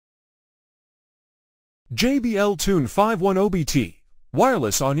JBL Tune 510BT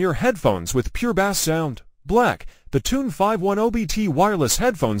Wireless on-ear headphones with pure bass sound. Black. The Tune 510BT wireless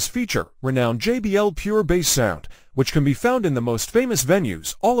headphones feature renowned JBL pure bass sound, which can be found in the most famous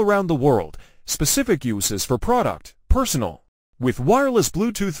venues all around the world. Specific uses for product, personal. With wireless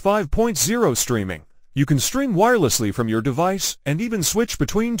Bluetooth 5.0 streaming, you can stream wirelessly from your device and even switch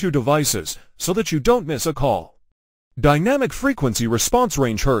between two devices so that you don't miss a call. Dynamic frequency response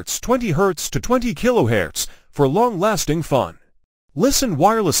range Hz 20 Hz to 20 kHz for long-lasting fun. Listen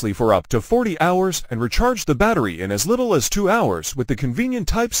wirelessly for up to 40 hours and recharge the battery in as little as 2 hours with the convenient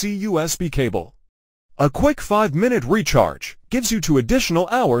Type-C USB cable. A quick 5-minute recharge gives you 2 additional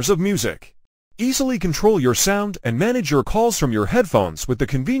hours of music. Easily control your sound and manage your calls from your headphones with the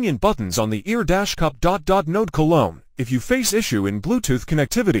convenient buttons on the ear. Cup. Note Cologne. If you face issue in Bluetooth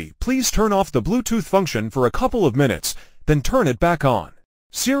connectivity, please turn off the Bluetooth function for a couple of minutes, then turn it back on.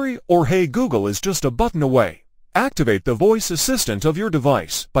 Siri or Hey Google is just a button away. Activate the voice assistant of your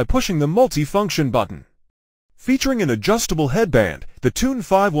device by pushing the multi-function button. Featuring an adjustable headband, the Tune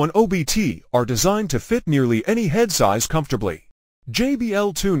 510BT are designed to fit nearly any head size comfortably.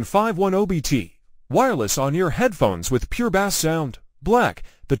 JBL Tune 510BT Wireless on-ear headphones with pure bass sound. Black.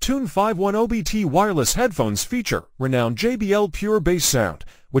 The Tune 510BT wireless headphones feature renowned JBL pure bass sound,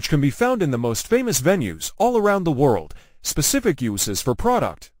 which can be found in the most famous venues all around the world. Specific uses for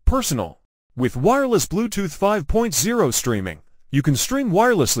product, personal. With wireless Bluetooth 5.0 streaming, you can stream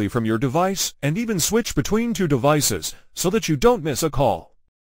wirelessly from your device and even switch between two devices so that you don't miss a call.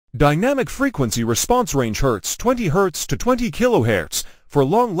 Dynamic frequency response range Hz 20 Hz to 20 kHz for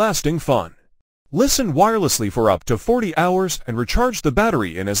long-lasting fun. Listen wirelessly for up to 40 hours and recharge the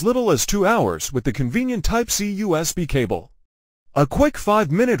battery in as little as 2 hours with the convenient Type-C USB cable. A quick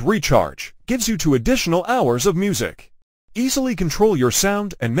 5-minute recharge gives you 2 additional hours of music. Easily control your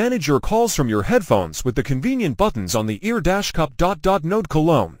sound and manage your calls from your headphones with the convenient buttons on the ear. Cup. Note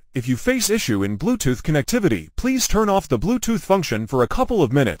Cologne. If you face issue in Bluetooth connectivity, please turn off the Bluetooth function for a couple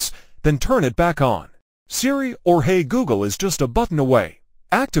of minutes, then turn it back on. Siri or Hey Google is just a button away.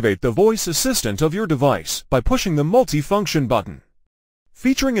 Activate the voice assistant of your device by pushing the multi-function button.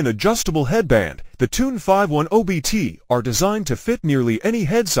 Featuring an adjustable headband, the Tune 510BT are designed to fit nearly any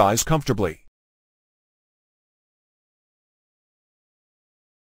head size comfortably.